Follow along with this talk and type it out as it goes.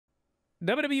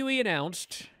WWE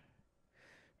announced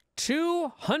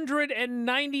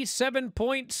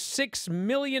 $297.6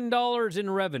 million in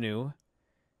revenue.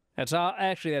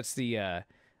 That's the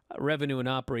revenue and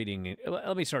operating.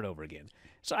 Let me start over again.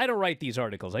 So I don't write these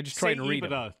articles. I just try and read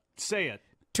them. Say it.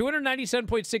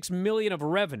 $297.6 million of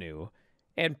revenue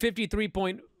and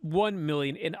 $53.1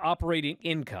 million in operating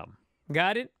income.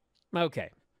 Got it? Okay.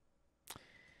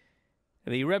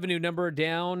 The revenue number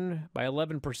down by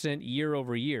 11% year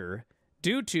over year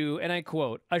due to, and I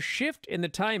quote, a shift in the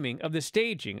timing of the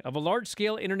staging of a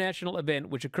large-scale international event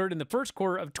which occurred in the first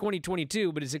quarter of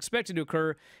 2022 but is expected to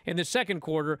occur in the second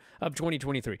quarter of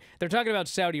 2023. They're talking about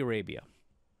Saudi Arabia.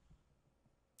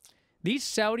 These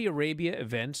Saudi Arabia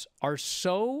events are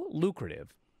so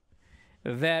lucrative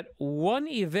that one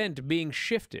event being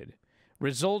shifted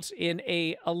results in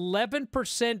a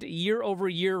 11%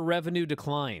 year-over-year revenue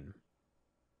decline.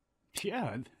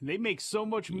 Yeah, they make so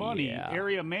much money. Yeah.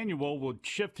 Area Manual will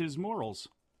shift his morals.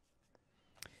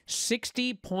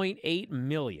 $60.8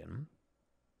 million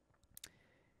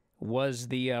was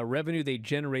the revenue they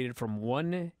generated from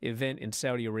one event in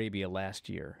Saudi Arabia last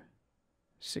year.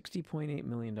 $60.8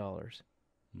 million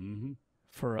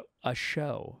for a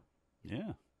show.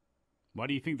 Yeah. Why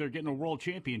do you think they're getting a world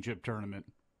championship tournament?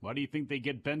 Why do you think they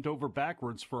get bent over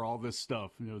backwards for all this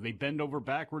stuff? You know, they bend over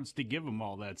backwards to give them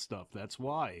all that stuff. That's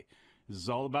why. This is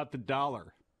all about the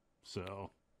dollar.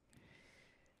 So,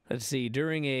 let's see.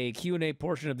 During a Q&A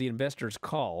portion of the investors'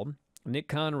 call, Nick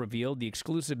Khan revealed the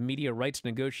exclusive media rights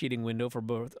negotiating window for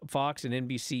both Fox and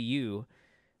NBCU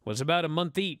was about a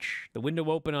month each. The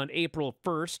window opened on April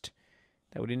 1st.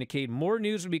 That would indicate more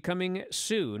news would be coming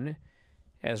soon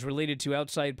as related to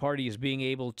outside parties being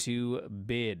able to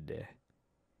bid.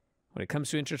 When it comes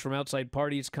to interest from outside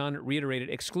parties, Khan reiterated,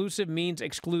 exclusive means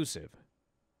exclusive.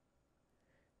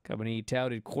 Company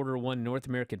touted quarter one North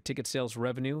American ticket sales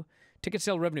revenue. Ticket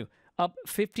sale revenue up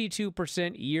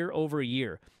 52% year over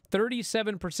year.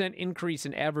 37% increase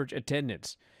in average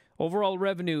attendance. Overall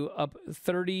revenue up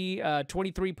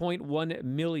 23.1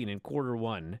 million in quarter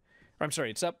one. I'm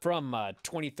sorry, it's up from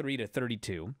 23 to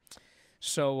 32.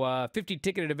 So 50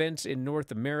 ticketed events in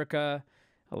North America.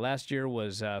 Last year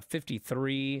was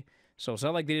 53. So it's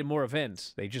not like they did more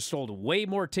events. They just sold way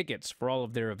more tickets for all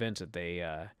of their events that they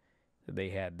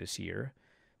had this year.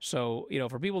 So, you know,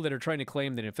 for people that are trying to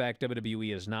claim that, in fact,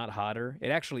 WWE is not hotter, it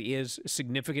actually is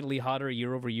significantly hotter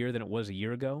year over year than it was a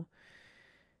year ago.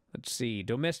 Let's see.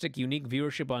 Domestic unique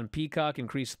viewership on Peacock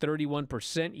increased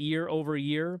 31% year over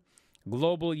year.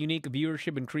 Global unique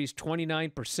viewership increased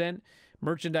 29%.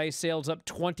 Merchandise sales up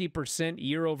 20%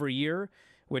 year over year,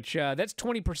 which that's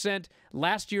 20%.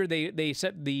 Last year, they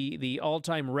set the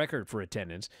all-time record for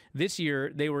attendance. This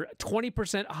year, they were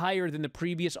 20% higher than the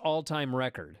previous all-time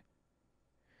record.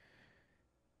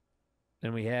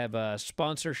 Then we have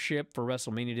sponsorship for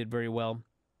WrestleMania did very well.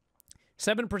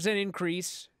 7%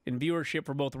 increase in viewership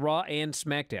for both Raw and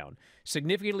SmackDown,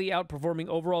 significantly outperforming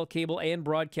overall cable and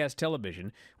broadcast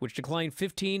television, which declined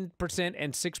 15%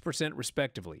 and 6%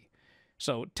 respectively.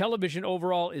 So television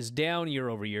overall is down year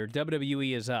over year.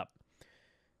 WWE is up.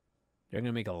 They're going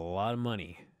to make a lot of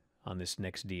money on this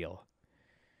next deal.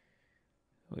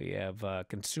 We have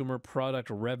consumer product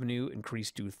revenue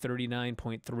increased to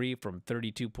 39.3 from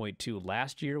 32.2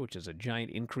 last year, which is a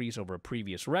giant increase over a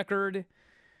previous record.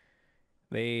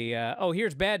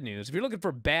 Here's bad news. If you're looking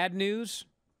for bad news,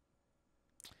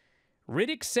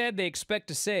 Riddick said they expect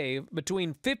to save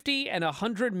between $50 and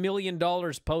 $100 million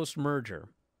post-merger.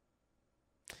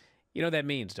 You know what that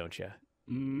means, don't you?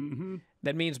 Mm-hmm.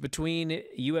 That means between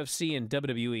UFC and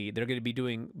WWE, they're going to be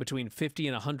doing between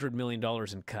 $50 and $100 million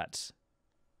in cuts.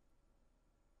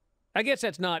 I guess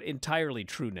that's not entirely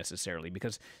true necessarily,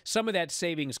 because some of that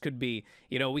savings could be,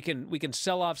 you know, we can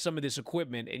sell off some of this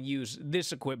equipment and use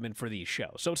this equipment for these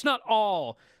shows. So it's not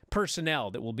all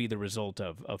personnel that will be the result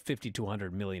of 50 to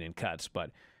 100 million in cuts,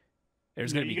 but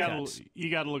there's going to be cuts. You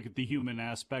got to look at the human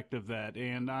aspect of that.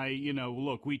 And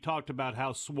look, we talked about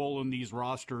how swollen these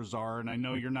rosters are, and I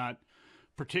know you're not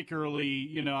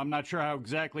particularly, I'm not sure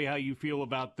exactly how you feel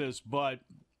about this, but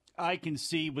I can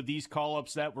see with these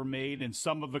call-ups that were made and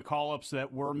some of the call-ups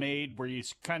that were made where you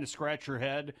kind of scratch your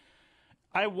head.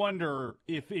 I wonder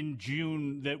if in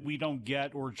June that we don't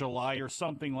get, or July or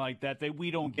something like that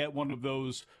we don't get one of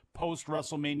those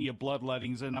post-WrestleMania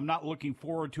bloodlettings. And I'm not looking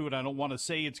forward to it. I don't want to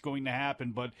say it's going to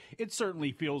happen, but it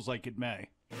certainly feels like it may.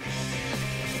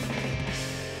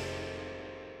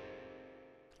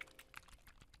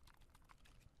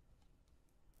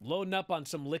 Loading up on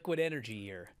some liquid energy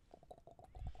here.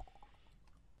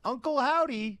 Uncle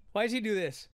Howdy. Why does he do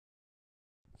this?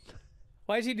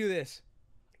 Why does he do this?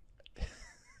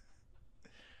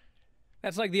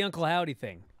 That's like the Uncle Howdy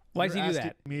thing. Why does he do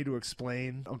that? Me to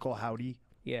explain Uncle Howdy?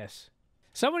 Yes.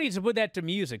 Someone needs to put that to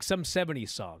music, some 70s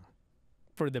song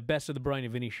for the best of the Bryan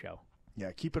and Vinny show.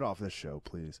 Yeah, keep it off this show,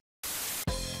 please.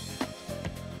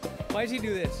 Why does he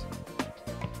do this?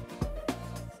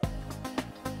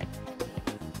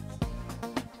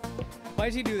 Why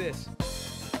does he do this?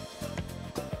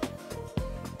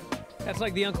 That's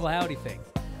like the Uncle Howdy thing.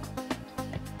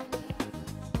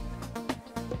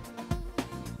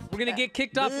 We're going to get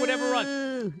kicked off whatever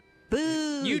run.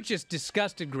 Boo! You just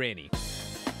disgusted Granny.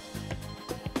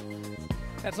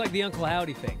 That's like the Uncle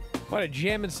Howdy thing. What a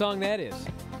jamming song that is.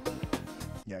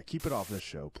 Yeah, keep it off this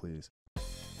show, please.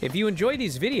 If you enjoy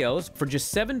these videos, for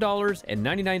just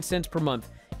 $7.99 per month,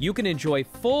 you can enjoy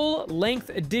full-length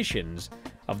editions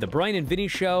of The Bryan and Vinny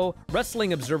Show,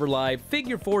 Wrestling Observer Live,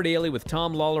 Figure 4 Daily with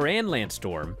Tom Lawler and Lance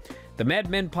Storm, the Mad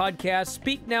Men Podcast,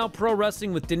 Speak Now Pro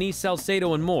Wrestling with Denise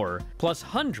Salcedo, and more, plus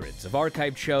hundreds of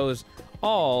archived shows,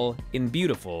 all in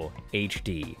beautiful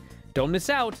HD. Don't miss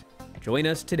out. Join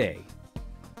us today.